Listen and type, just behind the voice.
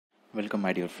Welcome,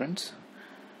 my dear friends.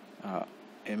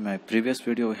 In my previous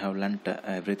video, we have learnt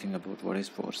everything about what is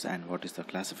force and what is the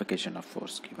classification of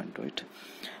force given to it,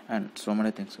 and so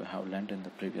many things we have learnt in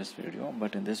the previous video.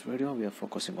 But in this video, we are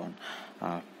focusing on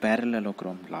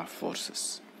parallelogram law of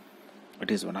forces. It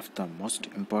is one of the most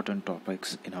important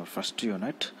topics in our first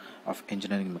unit of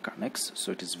engineering mechanics,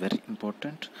 so it is very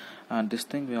important. And this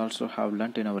thing we also have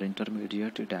learnt in our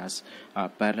intermediate. It has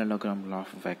parallelogram law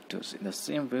of vectors. In the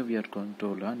same way, we are going to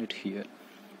learn it here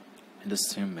in the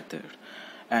same method.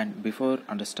 And before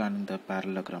understanding the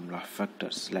parallelogram law of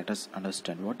vectors, let us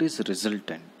understand what is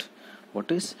resultant.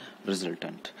 What is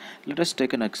resultant? Let us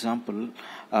take an example.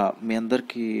 మీ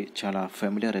అందరికీ చాలా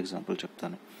familiar example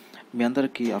చెప్తాను. మీ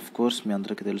అందరికీ of course మీ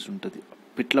అందరికీ తెలిసి ఉంటుంది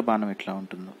పిట్ల బాణం ఎట్లా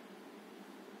ఉంటుందో.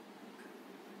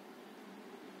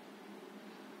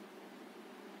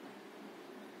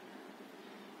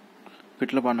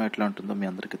 పిట్ల బాణం ఎట్లా ఉంటుందో మీ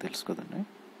అందరికీ తెలుసు కదండి.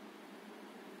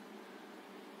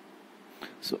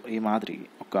 సో ఈ మాదిరి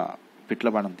ఒక పిట్ల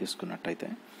బాణం తీసుకున్నట్టయితే,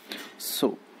 సో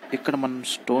ఇక్కడ మనం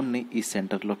స్టోన్ని ఈ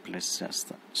సెంటర్లో ప్లేస్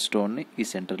చేస్తాం. స్టోన్ని ఈ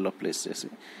సెంటర్లో ప్లేస్ చేసి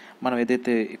మనం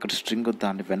ఏదైతే ఇక్కడ స్ట్రింగ్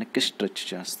దాన్ని వెనక్కి స్ట్రెచ్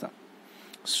చేస్తాం.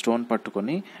 స్టోన్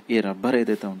పట్టుకొని ఈ రబ్బర్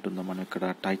ఏదైతే ఉంటుందో మనం ఇక్కడ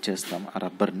టై చేస్తాం, ఆ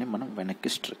రబ్బర్ని మనం వెనక్కి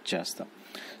స్ట్రెచ్ చేస్తాం.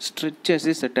 స్ట్రెచ్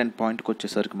చేసి సెటైన్ పాయింట్కి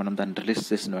వచ్చేసరికి మనం దాన్ని రిలీజ్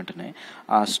చేసిన వెంటనే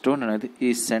ఆ స్టోన్ అనేది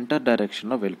ఈ సెంటర్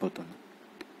డైరెక్షన్లో వెళ్ళిపోతుంది.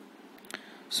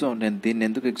 సో నేను దీన్ని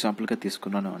ఎందుకు ఎగ్జాంపుల్గా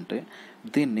తీసుకున్నాను అంటే,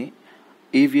 దీన్ని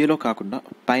ఈ వ్యూలో కాకుండా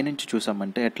పైనుంచి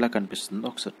చూసామంటే ఎట్లా కనిపిస్తుందో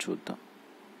ఒకసారి చూద్దాం.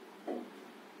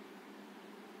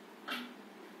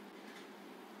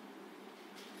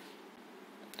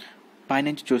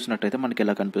 పైనుంచి చూసినట్టయితే మనకి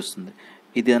ఎలా కనిపిస్తుంది,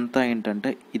 ఇదంతా ఏంటంటే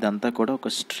ఇదంతా కూడా ఒక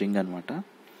స్ట్రింగ్ అనమాట,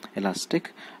 ఎలాస్టిక్.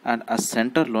 అండ్ ఆ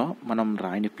సెంటర్లో మనం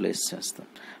రాయిని ప్లేస్ చేస్తాం.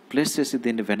 ప్లేస్ చేసి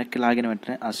దీన్ని వెనక్కి లాగిన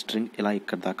వెంటనే ఆ స్ట్రింగ్ ఇలా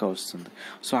ఇక్కడ దాకా వస్తుంది.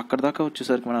 సో అక్కడ దాకా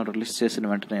వచ్చేసరికి మనం రిలీజ్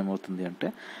చేసిన వెంటనే ఏమవుతుంది అంటే,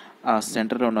 ఆ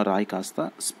సెంటర్లో ఉన్న రాయి కాస్త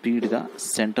స్పీడ్గా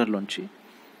సెంటర్లోంచి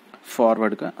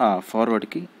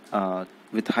ఫార్వర్డ్కి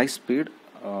విత్ హై స్పీడ్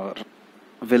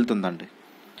వెళ్తుందండి.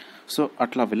 సో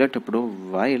అట్లా వెళ్ళేటప్పుడు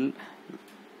while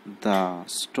the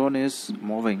stone is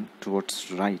moving towards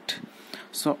right,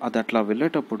 so అది అట్లా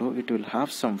వెళ్ళేటప్పుడు it will have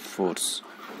some force.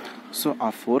 So ఆ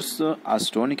ఫోర్స్ ఆ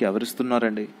స్టోన్కి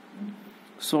ఎవరిస్తున్నారండి?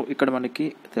 సో ఇక్కడ మనకి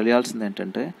తెలియాల్సింది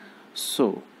ఏంటంటే, సో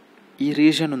ఈ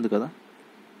రీజియన్ ఉంది కదా,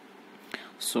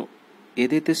 సో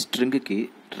ఏదైతే స్ట్రింగ్కి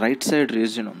రైట్ సైడ్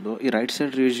రీజియన్ ఉందో ఈ రైట్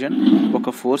సైడ్ రీజియన్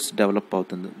ఒక ఫోర్స్ డెవలప్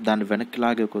అవుతుంది. దాన్ని వెనక్కి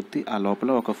లాగే కొద్దీ ఆ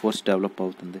లోపల ఒక ఫోర్స్ డెవలప్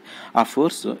అవుతుంది. ఆ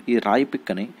ఫోర్స్ ఈ రాయి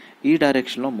పిక్కని ఈ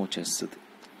డైరెక్షన్లో మూవ్ చేస్తుంది.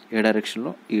 ఏ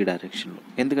డైరెక్షన్లో? ఈ డైరెక్షన్లో.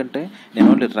 ఎందుకంటే నేను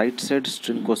ఓన్లీ రైట్ సైడ్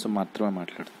స్ట్రింగ్ కోసం మాత్రమే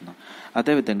మాట్లాడుతున్నాను.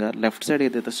 అదేవిధంగా లెఫ్ట్ సైడ్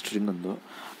ఏదైతే స్ట్రింగ్ ఉందో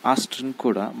ఆ స్ట్రింగ్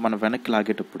కూడా మనం వెనక్కి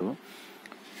లాగేటప్పుడు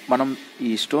మనం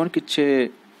ఈ స్టోన్కి ఇచ్చే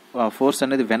ఫోర్స్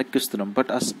అనేది వెనక్కి ఇస్తున్నాం,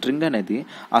 బట్ ఆ స్ట్రింగ్ అనేది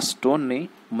ఆ స్టోన్ని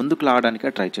ముందుకు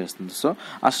లాగడానికే ట్రై చేస్తుంది. సో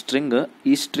ఆ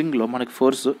ఈ స్ట్రింగ్లో మనకి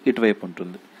ఫోర్స్ ఇటువైపు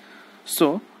ఉంటుంది. సో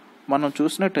మనం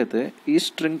చూసినట్టయితే ఈ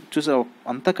స్ట్రింగ్ చూసే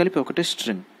అంతా కలిపి ఒకటే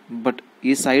స్ట్రింగ్, బట్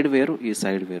ఈ సైడ్ వేరు, ఈ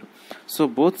సైడ్ వేరు. సో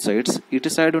బోత్ సైడ్స్, ఇటు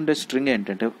సైడ్ ఉండే స్ట్రింగ్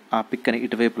ఏంటంటే ఆ పిక్కని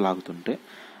ఇటువైపు లాగుతుంటే,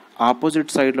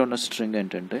 ఆపోజిట్ సైడ్లో ఉన్న స్ట్రింగ్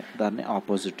ఏంటంటే దాన్ని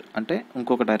ఆపోజిట్ అంటే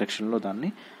ఇంకొక డైరెక్షన్లో దాన్ని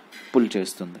పుల్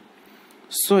చేస్తుంది.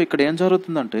 సో ఇక్కడ ఏం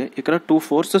జరుగుతుందంటే, ఇక్కడ టూ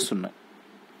ఫోర్సెస్ ఉన్నాయి.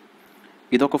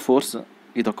 ఇదొక ఫోర్స్,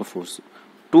 ఇదొక ఫోర్స్.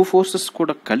 టూ ఫోర్సెస్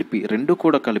కూడా కలిపి, రెండు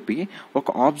కూడా కలిపి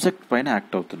ఒక ఆబ్జెక్ట్ పైన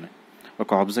యాక్ట్ అవుతున్నాయి.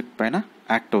 ఒక ఆబ్జెక్ట్ పైన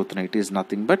యాక్ట్ అవుతున్నాయి. ఇట్ ఈస్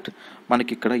నథింగ్ బట్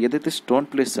మనకి ఇక్కడ ఏదైతే స్టోన్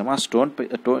ప్లేస్ చేమో ఆ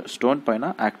స్టోన్ పైన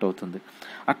యాక్ట్ అవుతుంది.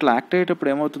 అట్లా యాక్ట్ అయ్యేటప్పుడు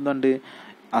ఏమవుతుందండి,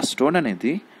 ఆ స్టోన్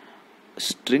అనేది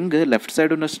స్ట్రింగ్ లెఫ్ట్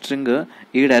సైడ్ ఉన్న స్ట్రింగ్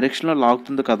ఈ డైరెక్షన్లో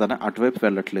లాగుతుంది కదా అని అటువైపు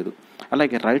వెళ్ళట్లేదు.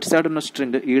 అలాగే రైట్ సైడ్ ఉన్న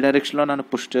స్ట్రింగ్ ఈ డైరెక్షన్లో నన్ను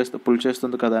పుల్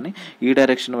చేస్తుంది కదా అని ఈ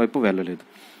డైరెక్షన్ వైపు వెళ్ళలేదు.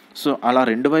 సో అలా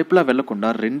రెండు వైపులా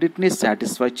వెళ్లకుండా రెండింటినీ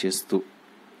సాటిస్ఫై చేస్తూ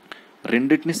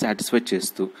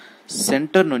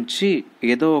సెంటర్ నుంచి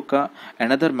ఏదో ఒక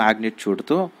అనదర్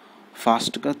మ్యాగ్నిట్యూడ్తో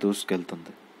ఫాస్ట్గా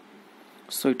దూసుకెళ్తుంది.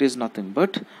 So it is nothing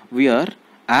but we are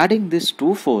adding this two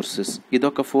forces.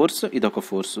 ఇదొక ఫోర్స్, ఇదొక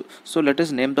force. So let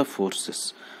us name the forces.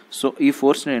 So ఈ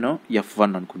ఫోర్స్ నేను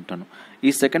F1 అనుకుంటాను, ఈ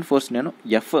సెకండ్ ఫోర్స్ నేను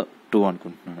F2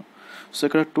 అనుకుంటున్నాను. సో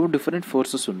ఇక్కడ టూ డిఫరెంట్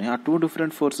ఫోర్సెస్ ఉన్నాయి. ఆ టూ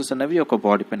డిఫరెంట్ ఫోర్సెస్ అనేవి ఒక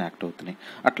బాడీ పైన యాక్ట్ అవుతున్నాయి.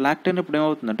 అట్లా యాక్ట్ అయినప్పుడు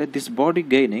ఏమవుతుందంటే, this body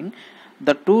gaining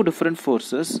the two different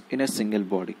forces in a single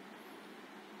body.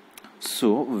 So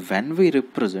when we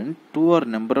represent two or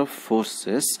number of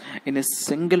forces in a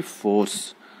single force,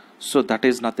 so that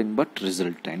is nothing but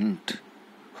resultant.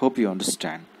 Hope you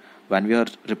understand. When we are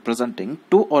representing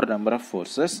two or number of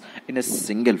forces in a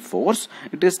single force,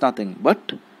 it is nothing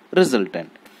but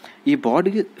resultant. ఈ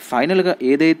body ఫైనల్గా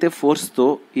ఏదైతే ఫోర్స్తో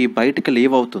ఈ బయటకు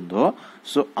leave అవుతుందో,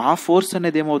 so ఆ force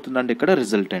అనేది ఏమవుతుందండి ఇక్కడ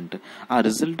రిజల్టెంట్. ఆ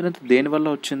రిజల్టెంట్ దేనివల్ల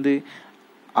వచ్చింది?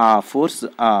 ఆ ఫోర్స్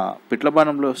ఆ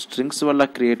పిట్లబాణంలో స్ట్రింగ్స్ వల్ల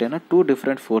క్రియేట్ అయిన 2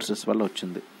 డిఫరెంట్ ఫోర్సెస్ వల్ల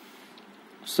వచ్చింది.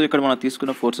 సో ఇక్కడ మనం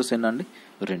తీసుకున్న ఫోర్సెస్ ఏంటండి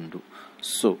 2.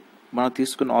 సో మనం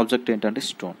తీసుకున్న ఆబ్జెక్ట్ ఏంటంటే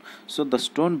స్టోన్. సో ద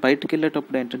స్టోన్ బయటకు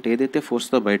వెళ్ళేటప్పుడు ఏంటంటే ఏదైతే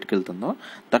ఫోర్స్తో బయటకు వెళ్తుందో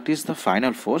that is the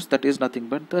final force, that is nothing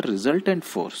but the resultant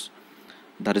force.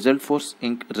 The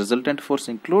resultant force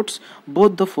includes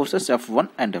both the forces F1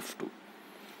 and F2.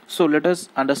 So let us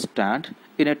understand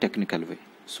in a technical way.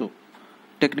 So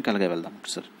technical ga veldam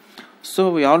sir. So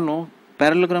we all know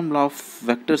parallelogram law of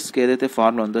vectors ki edaithe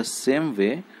formula undo same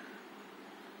way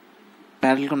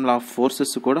parallelogram law of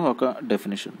forces kuda oka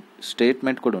definition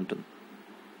statement kuda untundi.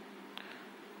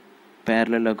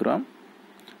 Parallelogram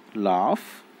law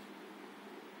of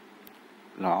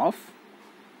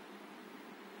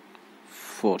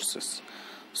forces.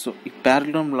 So ఈ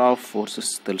parallel law of forces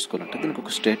తెలుసుకోవాలంటే దీనికి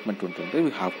ఒక statement ఉంటుంది.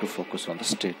 We have to focus on the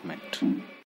statement.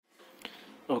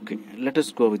 Okay, let us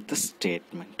go with the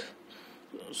statement.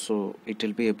 So it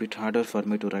will be a bit harder for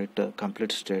me to write a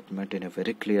complete statement in a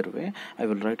very clear way. I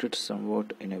will write it somewhat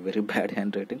in a very bad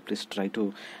handwriting. Please try to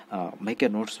make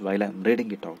a notes while I am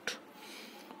reading it out.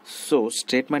 So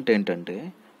statement ఏంటంటే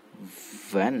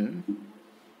when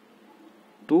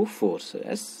two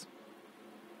forces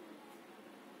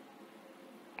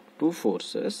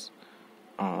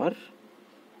are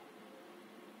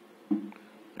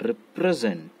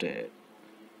represented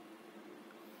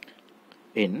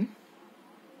in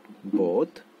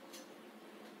both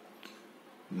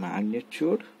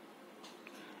magnitude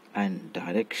and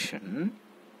direction.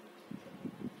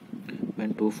 When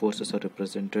two forces are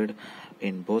represented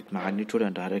in both magnitude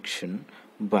and direction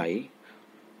by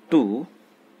two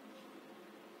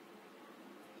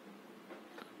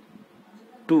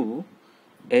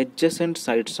adjacent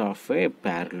sides of a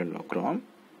parallelogram,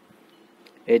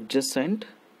 adjacent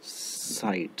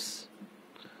sides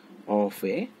of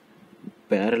a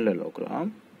parallelogram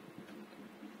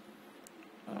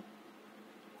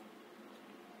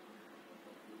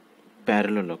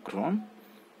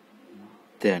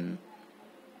then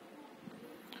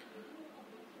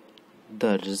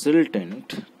the resultant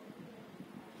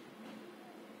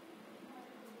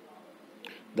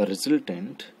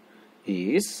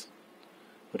is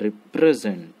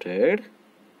represented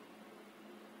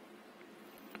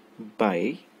by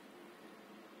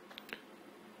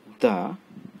the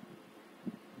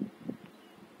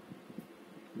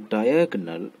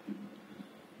diagonal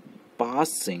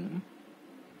passing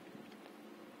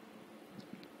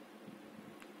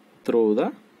through the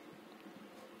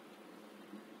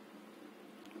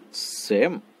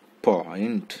same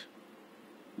point.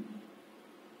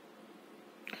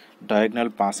 Diagonal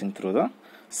passing through the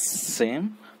same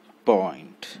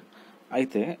point.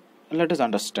 అయితే let us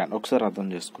understand, ఒకసారి అర్థం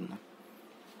చేసుకుందాం.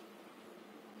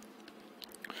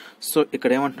 So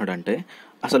ఇక్కడ ఏమంటున్నాడంటే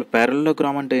అసలు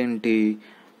parallelogram అంటే ఏంటి?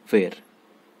 Wear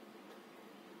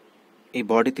ఈ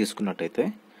బాడీ తీసుకున్నట్టయితే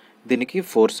దీనికి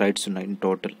 4 సైడ్స్ ఉన్నాయి ఇన్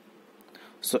టోటల్.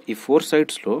 సో ఈ 4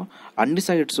 సైడ్స్లో అన్ని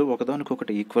సైడ్స్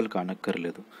ఒకదానికొకటి ఈక్వల్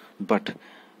కానక్కర్లేదు, బట్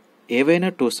ఏవైనా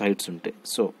 2 సైడ్స్ ఉంటాయి.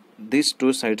 So these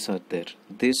 2 sides are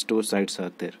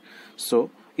there. So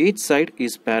each side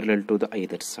is parallel to the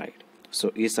either side. So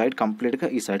ఈ సైడ్ కంప్లీట్గా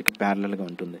ఈ సైడ్కి ప్యారలల్గా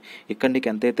ఉంటుంది. ఇక్కడ నీకు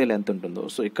ఎంతైతే లెంత్ ఉంటుందో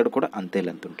సో ఇక్కడ కూడా అంతే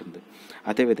లెంత్ ఉంటుంది.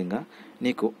 అదేవిధంగా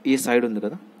నీకు ఈ సైడ్ ఉంది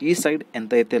కదా, ఈ సైడ్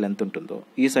ఎంతైతే లెంత్ ఉంటుందో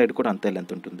ఈ సైడ్ కూడా అంతే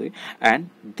లెంత్ ఉంటుంది. And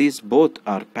these both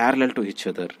are parallel to each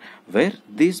other, wear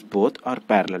these both are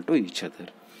parallel to each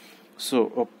other. So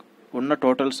ఉన్న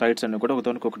టోటల్ సైడ్స్ అన్నీ కూడా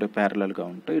ఒకదానికొకటి ప్యారలల్గా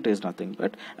ఉంటాయి. It is nothing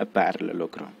but a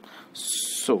parallelogram.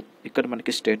 So ఇక్కడ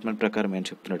మనకి స్టేట్మెంట్ ప్రకారం ఏం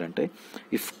చెప్తున్నాడంటే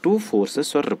if 2 forces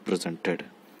are represented,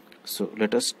 so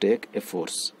let us take a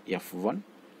force F1,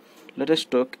 let us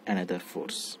take another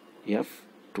force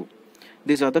F2.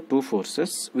 These are the 2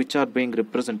 forces which are being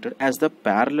represented as the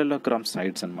parallelogram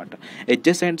sides అన్నమాట.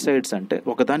 adjacent sides అంటే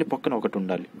ఒకదాని పక్కన ఒకటి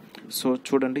ఉండాలి. So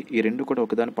చూడండి ఈ రెండు కూడా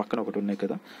ఒకదాని పక్కన ఒకటి ఉన్నాయి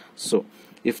కదా. So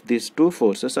if these 2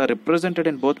 forces are represented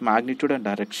in both magnitude and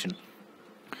direction,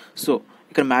 so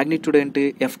ఇక్కడ మ్యాగ్నిట్యూడ్ ఏంటి?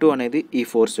 F2 అనేది ఈ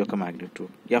ఫోర్స్ యొక్క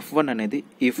మ్యాగ్నిట్యూడ్, F1 అనేది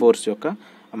ఈ ఫోర్స్ యొక్క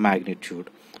మ్యాగ్నిట్యూడ్.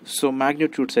 సో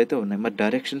మ్యాగ్నిట్యూడ్స్ అయితే ఉన్నాయి, మరి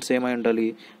డైరెక్షన్స్ ఏమై ఉండాలి?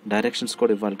 డైరెక్షన్స్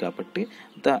కూడా ఇవ్వాలి కాబట్టి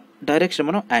ద డైరెక్షన్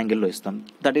మనం యాంగిల్లో ఇస్తాం,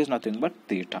 that is nothing but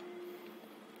theta.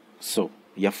 So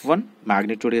F1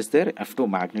 magnitude is there, F2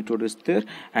 magnitude is there,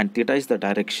 and theta is the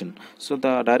direction. So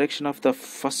the direction of the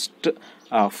first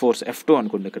force F2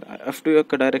 అనుకోండి, ఇక్కడ F2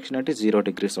 యొక్క direction అంటే 0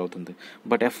 degrees అవుతుంది,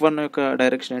 but F1 యొక్క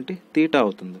direction ఏంటి? Theta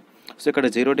అవుతుంది. So ఇక్కడ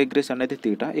 0 degrees అనేది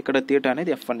థీటా, ఇక్కడ థీటా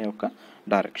అనేది F1 యొక్క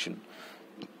డైరెక్షన్.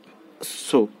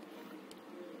 సో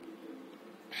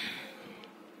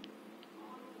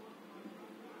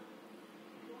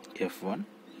F1,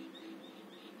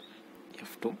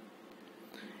 F2,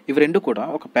 ఇవి రెండు కూడా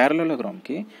ఒక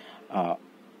ప్యారలలోగ్రామ్కి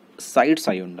సైడ్స్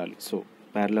అయి ఉండాలి. సో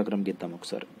ప్యారలలోగ్రామ్ గీద్దాం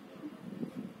ఒకసారి.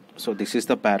 So this is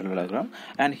the parallelogram,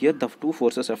 and here the two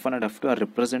forces F1 and F2 are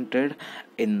represented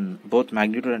in both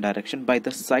magnitude and direction by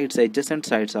the sides, adjacent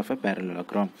sides of a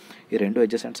parallelogram. ఈ రెండు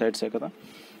adjacent sides కదా.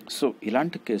 So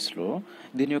ఇలాంటి కేసులో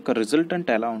దీని యొక్క resultant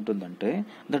ఎలా ఉంటుందంటే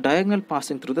the diagonal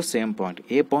passing through the same point.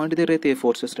 A point దగ్గర అయితే ఏ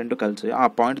ఫోర్సెస్ రెండు కలిసి ఆ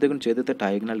పాయింట్ దగ్గర నుంచి ఏదైతే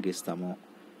డయాగ్నల్ గీస్తామో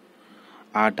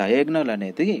ఆ డయాగ్నల్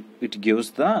అనేది ఇట్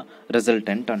గివ్స్ ద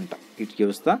రిజల్టెంట్ అంట. It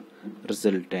gives the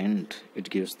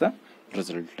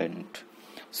resultant.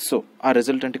 So ఆ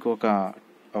రిజల్టెంట్కి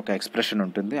ఒక ఎక్స్ప్రెషన్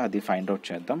ఉంటుంది, అది ఫైండ్ అవుట్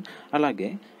చేద్దాం. అలాగే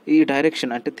ఈ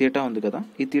డైరెక్షన్ అంటే థీటా ఉంది కదా,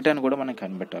 ఈ థీటాని కూడా మనం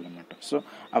కనిపెట్టాలన్నమాట. సో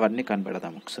అవన్నీ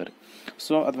కనిపెడదాం ఒకసారి.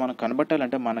 సో అది మనం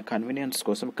కనిపెట్టాలంటే మన కన్వీనియన్స్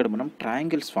కోసం ఇక్కడ మనం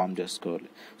ట్రయాంగిల్స్ ఫామ్ చేసుకోవాలి.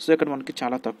 సో ఇక్కడ మనకి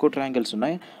చాలా తక్కువ ట్రయాంగిల్స్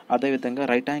ఉన్నాయి, అదేవిధంగా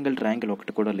రైట్ యాంగిల్ ట్రయాంగిల్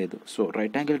ఒకటి కూడా లేదు. So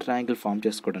right angle triangle form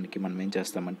చేసుకోవడానికి మనం ఏం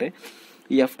చేస్తామంటే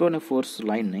ఈ F2 అనే ఫోర్స్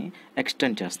లైన్ని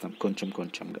ఎక్స్టెండ్ చేస్తాం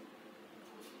కొంచెంగా.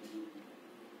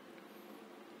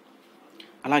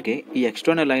 అలాగే ఈ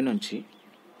ఎక్స్టర్నల్ లైన్ నుంచి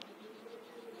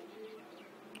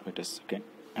wait a second,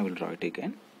 I will draw it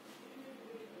again.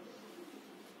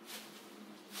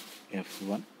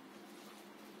 F1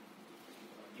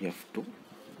 F2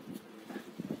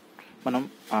 మనం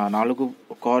ఆ 4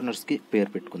 కార్నర్స్కి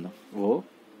పేరు పెట్టుకుందాం. O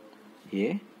A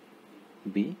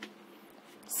B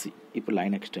C. ఇప్పుడు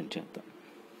లైన్ ఎక్స్టెండ్ చేద్దాం.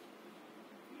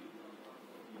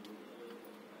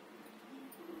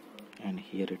 And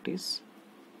here it is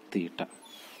theta.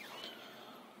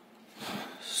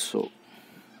 So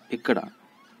ఇక్కడ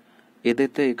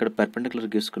ఏదైతే ఇక్కడ పర్పెండిక్యులర్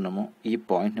గీసుకున్నామో ఈ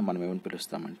పాయింట్ని మనం ఏమని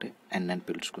పిలుస్తామంటే ఎన్ అని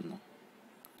పిలుచుకుందాం.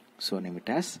 So name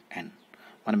it as an.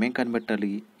 మనం ఏం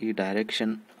కనిపెట్టాలి, ఈ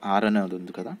డైరెక్షన్ ఆర్ అనేది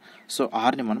ఉంది కదా, సో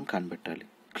ఆర్ని మనం కనిపెట్టాలి.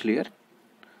 క్లియర్?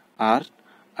 ఆర్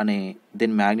అనే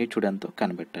దీని మ్యాగ్నిట్యూడ్ ఎంతో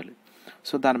కనిపెట్టాలి.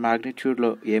 సో దాని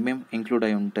మ్యాగ్నిట్యూడ్లో ఏమేమి ఇంక్లూడ్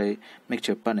అయి ఉంటాయి మీకు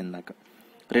చెప్పాను ఇందాక.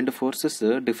 రెండు ఫోర్సెస్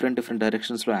డిఫరెంట్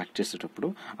డైరెక్షన్స్లో యాక్ట్ చేసేటప్పుడు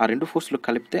ఆ రెండు ఫోర్స్లు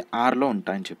కలిపితే ఆర్లో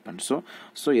ఉంటాయని చెప్పాను.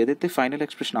 సో ఏదైతే ఫైనల్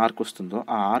ఎక్స్ప్రెషన్ ఆర్కి వస్తుందో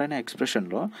ఆ ఆర్ అనే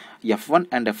ఎక్స్ప్రెషన్లో F1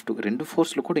 అండ్ F2 రెండు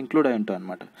ఫోర్స్లు కూడా ఇంక్లూడ్ అయి ఉంటాయి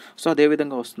అనమాట. సో అదే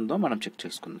విధంగా వస్తుందో మనం చెక్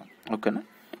చేసుకుందాం. ఓకేనా?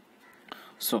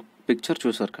 సో పిక్చర్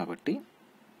చూసారు కాబట్టి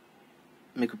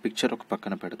మీకు పిక్చర్ ఒక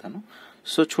పక్కన పెడతాను.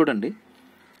 సో చూడండి,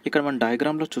 ఇక్కడ మన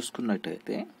డయాగ్రామ్లో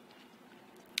చూసుకున్నట్టయితే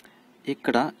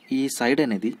ఇక్కడ ఈ సైడ్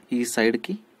అనేది ఈ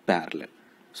సైడ్కి ప్యారలల్.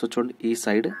 సో చూడండి, ఈ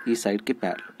సైడ్కి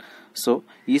ప్యారలల్. సో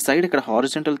ఈ సైడ్ ఇక్కడ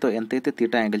హారిజెంటల్తో ఎంతైతే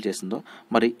థీటా యాంగిల్ చేసిందో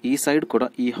మరి ఈ సైడ్ కూడా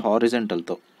ఈ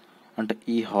హారిజెంటల్తో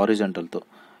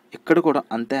ఇక్కడ కూడా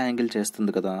అంతే యాంగిల్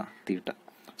చేస్తుంది కదా థీటా.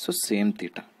 So same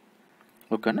theta.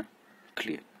 ఓకేనా?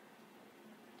 క్లియర్.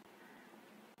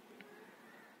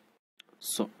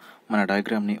 సో మన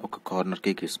డయాగ్రామ్ని ఒక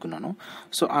కార్నర్కి గీసుకున్నాను.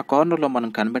 సో ఆ కార్నర్లో మనం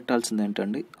కనిపెట్టాల్సింది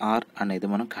ఏంటండి, ఆర్ అనేది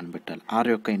మనం కనిపెట్టాలి. ఆర్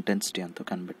యొక్క ఇంటెన్సిటీ అంతా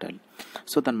కనిపెట్టాలి.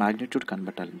 సో దాని మ్యాగ్నిట్యూడ్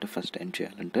కనిపెట్టాలంటే ఫస్ట్ ఏం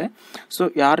చేయాలంటే, సో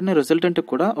ఈ ఆర్ని రిజల్టెంట్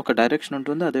కూడా ఒక డైరెక్షన్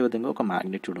ఉంటుంది, అదేవిధంగా ఒక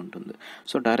మ్యాగ్నిట్యూడ్ ఉంటుంది.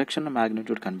 సో డైరెక్షన్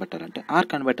మ్యాగ్నిట్యూడ్ కనిపెట్టాలంటే ఆర్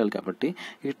కనిపెట్టాలి. కాబట్టి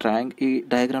ఈ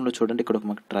డయాగ్రామ్లో చూడండి, ఇక్కడ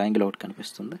ఒక ట్రయాంగిల్ ఒకటి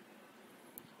కనిపిస్తుంది,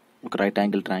 ఒక రైట్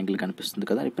యాంగిల్ ట్రయాంగిల్ కనిపిస్తుంది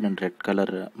కదా. ఇప్పుడు నేను రెడ్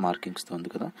కలర్ మార్కింగ్స్తో ఉంది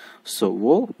కదా. సో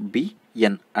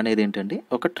OBN అనేది ఏంటండి,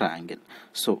 ఒక triangle.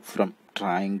 So from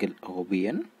triangle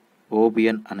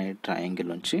OBN అనే ట్రయాంగిల్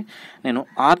నుంచి నేను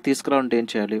ఆర్ తీసుకురావాలంటే ఏం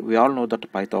చేయాలి, we all know that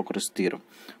Pythagoras theorem.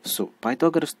 So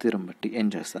Pythagoras theorem బట్టి ఏం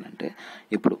చేస్తానంటే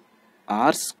ఇప్పుడు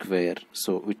are square,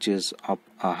 so which is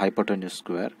hypotenuse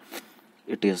square,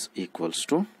 it is equals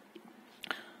to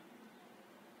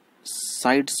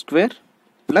side square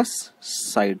plus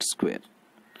side square.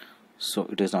 So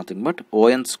it is nothing but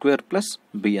ON square plus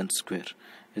BN square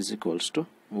is equals to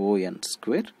ON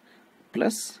square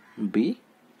plus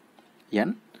BN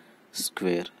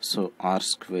square. So R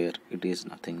square, it is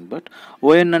nothing but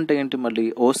ON ante enti malli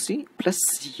OC plus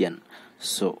CN.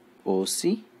 So OC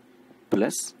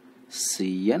plus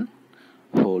CN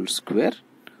whole square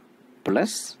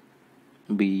plus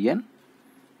BN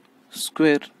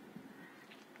square.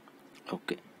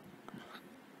 Okay,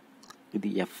 ఇది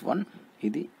F1,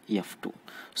 ఇది F2.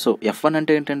 So F1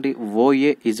 అంటే ఏంటంటే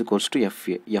OA is equals to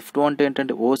FA. F2 అంటే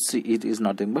ఏంటంటే OC ఇది is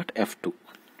nothing but F2.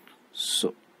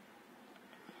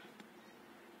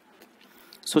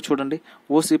 So చూడండి,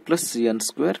 OC plus CN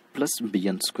square plus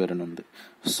BN square అని ఉంది.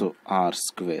 So R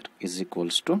square is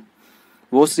equals to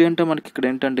OC అంటే మనకి ఇక్కడ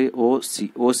ఏంటంటే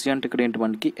OC అంటే ఇక్కడ ఏంటి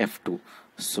మనకి F2.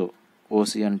 సో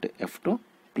OC అంటే F2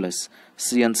 plus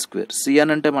CN square.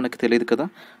 CN అంటే మనకి తెలియదు కదా,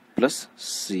 ప్లస్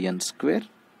CN స్క్వేర్,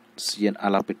 CN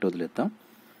అలా పెట్టి వదిలేద్దాం,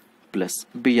 plus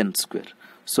BN square.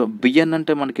 So BN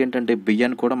అంటే మనకి ఏంటంటే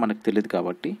BN కూడా మనకు తెలియదు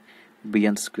కాబట్టి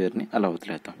BN స్క్వేర్ని అలా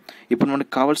వదిలేద్దాం. ఇప్పుడు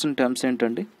మనకు కావాల్సిన టర్మ్స్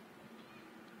ఏంటండి,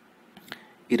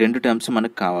 ఈ రెండు టర్మ్స్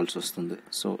మనకు కావాల్సి వస్తుంది.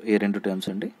 సో ఏ రెండు టర్మ్స్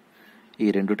అండి? ఈ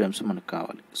రెండు టర్మ్స్ మనకు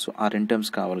కావాలి. సో ఆ రెండు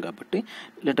టర్మ్స్ కావాలి కాబట్టి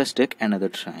let us take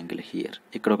another triangle here.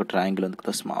 ఇక్కడ ఒక ట్రయాంగిల్ ఉంది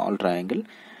కదా, స్మాల్ ట్రయాంగిల్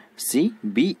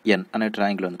CBN అనే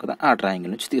ట్రయాంగిల్ ఉంది కదా, ఆ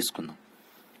ట్రయాంగిల్ నుంచి తీసుకుందాం.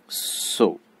 So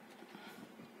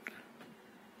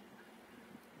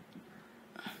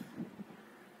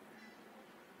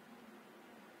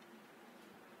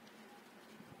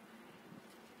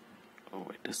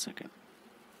wait a second.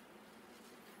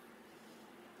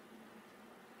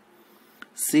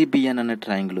 CBN అనే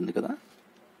ట్రయాంగిల్ ఉంది కదా,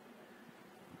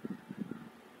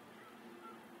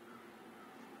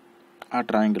 ఆ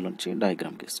ట్రయాంగిల్ నుంచి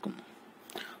డయాగ్రామ్ తీసుకుందాం.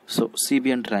 సో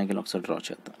CBN ట్రయాంగిల్ ఒకసారి డ్రా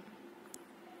చేద్దాం.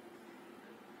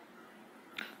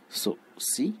 సో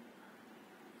CBN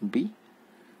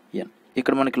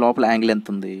ఇక్కడ మనకి లోపల యాంగిల్ ఎంత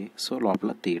ఉంది? సో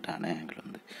లోపల తీటా అనే యాంగిల్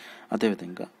ఉంది.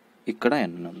 అదేవిధంగా ఇక్కడ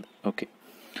ఎన్ ఉంది. ఓకే,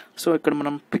 సో ఇక్కడ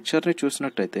మనం పిక్చర్ని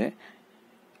చూసినట్టయితే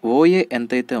OA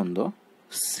ఎంతైతే ఉందో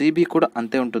CB కూడా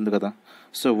అంతే ఉంటుంది కదా.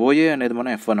 సో OA అనేది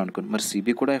మనం F1 అనుకున్నాం, మరి CB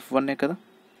కూడా F1ఏ కదా,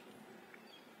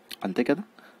 అంతే కదా.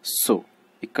 సో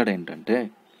ఇక్కడ ఏంటంటే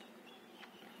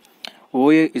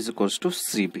OA is equals to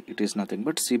CB, it is nothing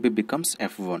but CB becomes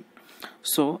F1.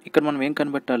 So ఇక్కడ మనం ఏం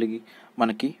కనిపెట్టాలి?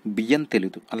 మనకి BN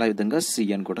తెలీదు, అలా విధంగా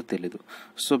CN కూడా తెలీదు.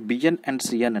 సో BN అండ్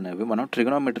CN అనేవి మనం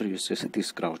ట్రిగనోమెట్రీ యూస్ చేసి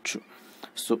తీసుకురావచ్చు.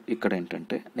 సో ఇక్కడ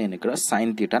ఏంటంటే నేను ఇక్కడ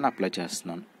సైన్ థీటాని అప్లై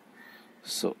చేస్తున్నాను.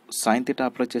 సో సైన్ థీటా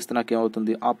అప్లై చేస్తే నాకు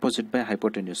ఏమవుతుంది? ఆపోజిట్ బై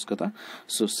హైపోటెన్యూస్ కదా.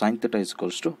 So sine theta is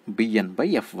equals to BN by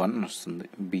F1 వస్తుంది.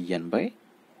 BN by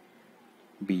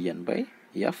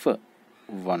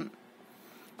F1.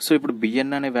 సో ఇప్పుడు BN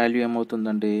అనే వాల్యూ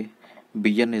ఏమవుతుందండి?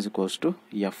 BN is equals to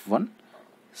F1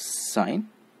 sine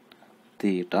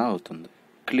theta అవుతుంది.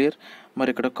 క్లియర్? మరి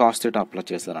ఇక్కడ కాస్ థీటా అప్లై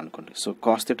చేశాను అనుకోండి. సో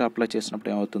కాస్ థీటా అప్లై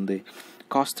చేసినప్పుడు ఏమవుతుంది?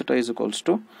 Cos theta is equals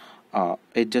to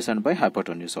adjacent by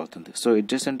hypotenuse అవుతుంది. సో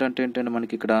ఎడ్జసెంట్ అంటే ఏంటంటే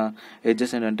మనకి ఇక్కడ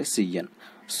ఎడ్జసెంట్ అంటే CN.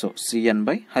 So CN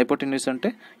by hypotenuse అంటే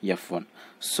F1.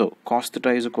 So cos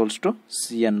theta is equals to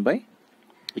CN by,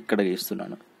 ఇక్కడ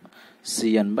గీస్తున్నాను,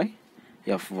 CN బై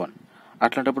F1.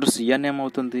 అట్లాంటప్పుడు CN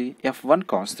ఏమవుతుంది? F1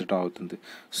 కాస్ థీటా అవుతుంది.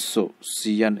 So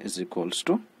CN is equals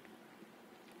to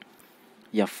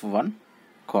F1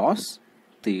 cos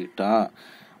theta.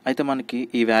 అయితే మనకి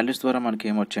ఈ వాల్యూస్ ద్వారా మనకి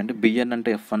ఏమొచ్చాయండి? BN అంటే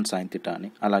F1 సైన్ థీటా అని,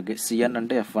 అలాగే CN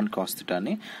అంటే F1 కాస్ థీటా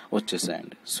అని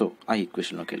వచ్చేసాయండి. సో ఆ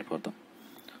ఈక్వేషన్లోకి వెళ్ళిపోతాం.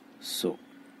 So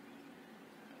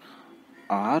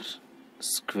R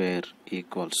square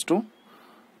equals to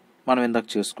మనం ఇందాక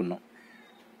చేసుకున్నాం,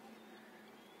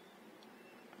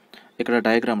 ఇక్కడ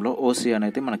డయాగ్రామ్లో OC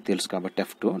అనేది మనకు తెలుసు కాబట్టి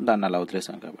F2, దాన్ని అలా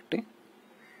వదిలేసాం కాబట్టి.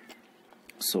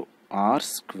 So R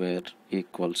square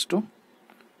equals to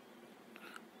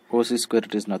OC square,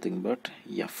 it is nothing but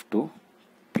F2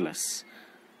 plus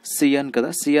CN కదా.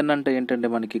 CN అంటే ఏంటంటే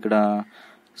మనకి ఇక్కడ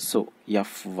so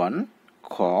F1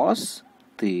 cos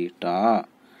theta,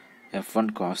 F1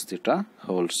 cos theta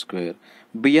whole square.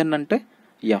 BN అంటే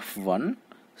F1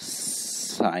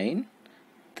 సైన్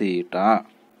థీటా.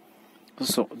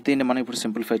 సో దీన్ని మనం ఇప్పుడు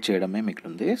సింప్లిఫై చేయడమే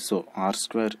మిగిలింది. So R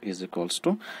square is equals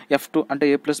to F2 అంటే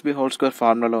A plus B whole square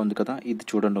ఫార్ములాలో ఉంది కదా, ఇది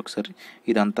చూడండి ఒకసారి,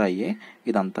 ఇదంతా A,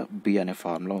 ఇదంతా B అనే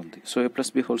ఫార్ములా ఉంది. So A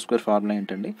plus B whole square formula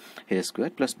ఏంటండి? A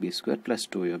square plus B square plus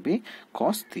 2AB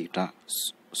cos theta.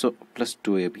 So plus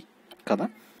 2AB కదా.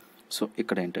 సో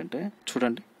ఇక్కడ ఏంటంటే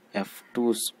చూడండి, F2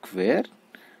 square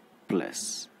plus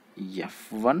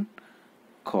F1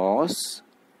 cos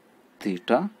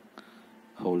theta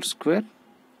whole square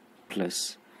plus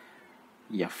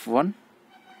F1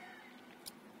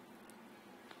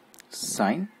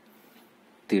 sine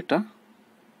theta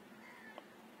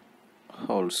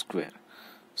whole square.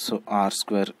 So R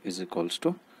square is equals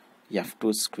to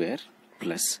F2 square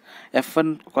plus F1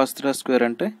 cos theta square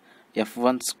అంటే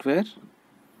F1 square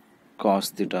cos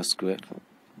theta square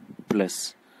plus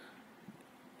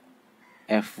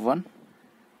F1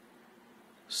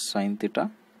 sine theta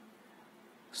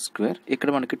square. ఇక్కడ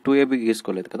మనకి 2AB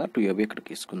గీసుకోలేదు కదా, 2AB ఇక్కడ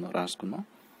గీసుకుందాం, రాసుకుందాం,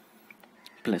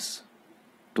 plus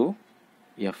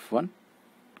 2F1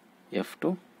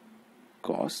 F2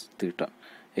 cos theta,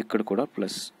 ఇక్కడ కూడా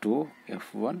plus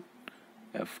 2F1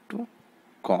 F2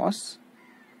 cos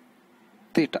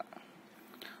theta.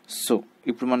 So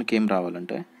ఇప్పుడు మనకి ఏం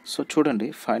రావాలంటే, సో చూడండి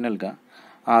ఫైనల్గా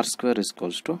R square is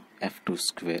equals to F2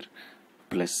 square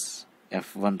plus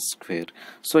F1 square.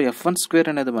 So F1 square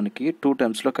అనేది మనకి 2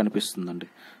 టైమ్స్లో కనిపిస్తుందండి.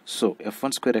 సో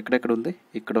F1 స్క్వేర్ ఎక్కడెక్కడ ఉంది?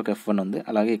 ఇక్కడ ఒక F1 ఉంది,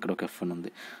 అలాగే ఇక్కడ ఒక F1 ఉంది.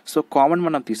 సో కామన్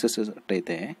మనం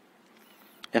తీసేసేటైతే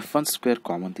F1 స్క్వేర్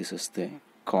కామన్ తీసేస్తే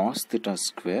cos theta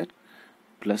square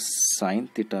plus sine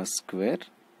theta square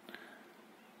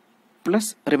plus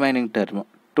remaining term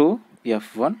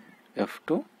 2F1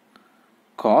 F2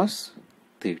 cos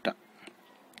theta.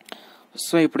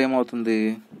 So ఇప్పుడు ఏమవుతుంది,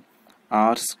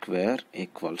 are square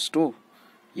equals to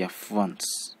f1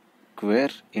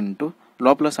 square into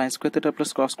లోపల sine square theta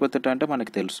plus cos square theta అంటే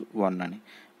మనకి తెలుసు 1 అని,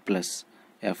 plus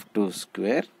f2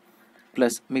 square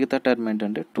plus మిగతా term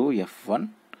ఏంటంటే 2f1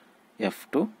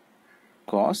 f2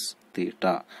 cos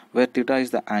theta, where theta is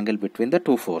the angle between the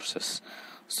two forces.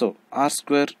 So r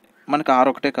square మనకు r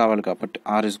ఒకటే కావాలి కాబట్టి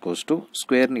r is goes to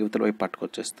స్క్వేర్ని యువతల వైపు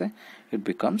పట్టుకొచ్చేస్తే it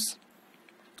becomes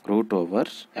root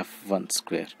over f1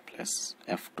 square plus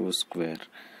f2 square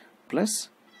plus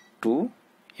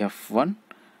 2f1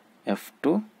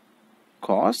 f2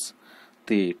 cos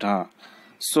theta.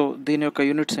 So దీని యొక్క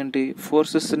units ఏంటి,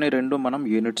 ఫోర్సెస్ని రెండు మనం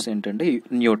యూనిట్స్ ఏంటంటే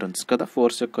న్యూటన్స్ కదా,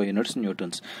 ఫోర్స్ యొక్క యూనిట్స్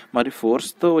న్యూటన్స్. మరి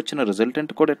ఫోర్స్తో వచ్చిన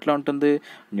రిజల్టెంట్ కూడా ఎట్లా ఉంటుంది,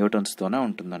 న్యూటన్స్తోనే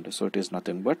ఉంటుందండి. So it is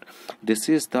nothing but this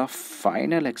is the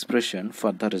final expression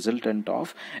for the resultant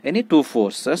of any two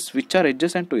forces which are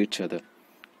adjacent to each other.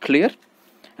 Clear?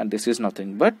 And this is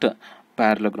nothing but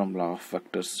parallelogram law of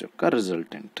vectors యొక్క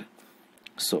resultant.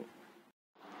 So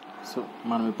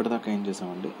మనం ఇప్పటిదాకా ఏం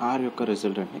చేసామండి, are యొక్క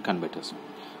రిజల్టెంట్ని కనిపెట్టేసాం.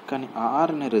 కానీ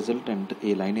are అనే resultant ఈ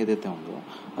line ఏదైతే ఉందో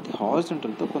అది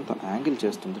హారిజాంటల్తో కొంత యాంగిల్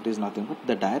చేస్తుంది. It is nothing but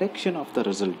the direction of the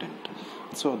resultant.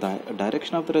 So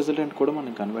direction of the resultant కూడా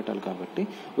మనం కనిపెట్టాలి కాబట్టి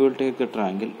we will take the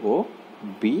triangle oh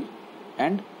B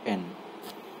and N.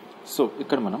 So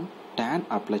ఇక్కడ మనం tan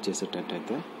apply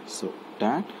చేసేటట్టయితే, so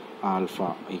tan alpha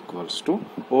equals to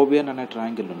ఓబిఎన్ అనే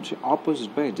triangle నుంచి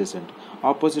opposite by adjacent.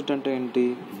 Opposite అంటే ఏంటి,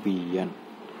 బిఎన్.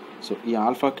 సో ఈ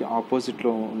ఆల్ఫాకి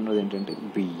ఆపోజిట్లో ఉన్నది ఏంటంటే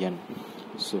B N.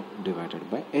 So divided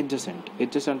by adjacent.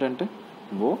 Adjacent అంటే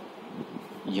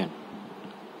ఓఎన్.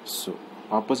 సో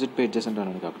ఆపోజిట్ బై అడ్జసెంట్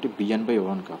అన్నాడు కాబట్టి బిఎన్ బై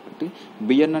ఓఎన్ కాబట్టి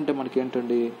బిఎన్ అంటే మనకి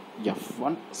ఏంటండి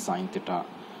f1 sin theta.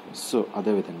 సో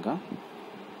అదేవిధంగా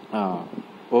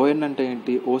ఓఎన్ అంటే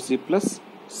ఏంటి, OC plus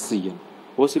CN.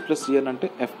 OC plus CN అంటే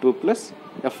f2 plus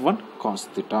f1 cos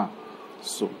theta.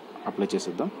 So apply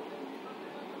చేసేద్దాం.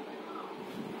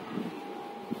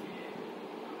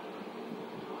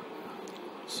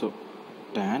 So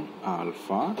tan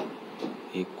alpha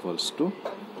equals to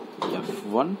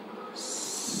f1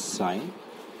 sin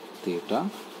theta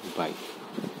by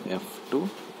f2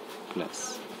 plus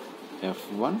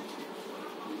f1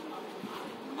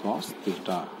 cos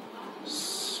theta.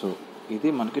 So ఇది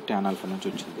మనకి tan alpha నుంచి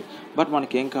వచ్చింది. But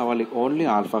మనకి ఏం కావాలి, only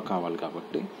alpha కావాలి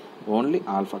కాబట్టి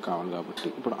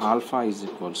ఇప్పుడు alpha is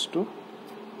equals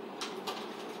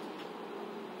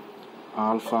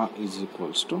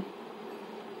to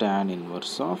tan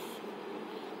inverse of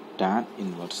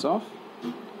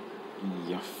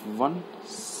f1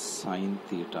 sin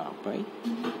theta by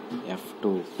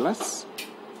f2 plus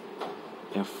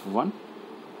f1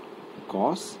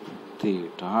 cos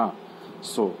theta.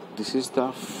 So this is the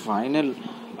final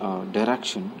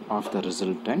direction of the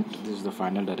resultant.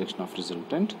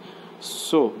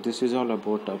 So this is all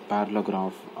about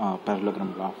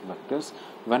parallelogram law of vectors.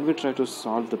 When we try to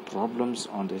solve the problems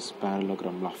on this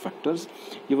parallelogram law of vectors,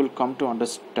 you will come to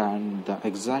understand the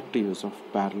exact use of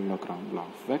parallelogram law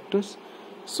of vectors.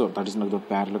 So that is not the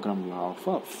parallelogram law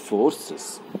of forces.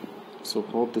 So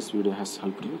hope this video has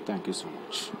helped you. Thank you so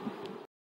much.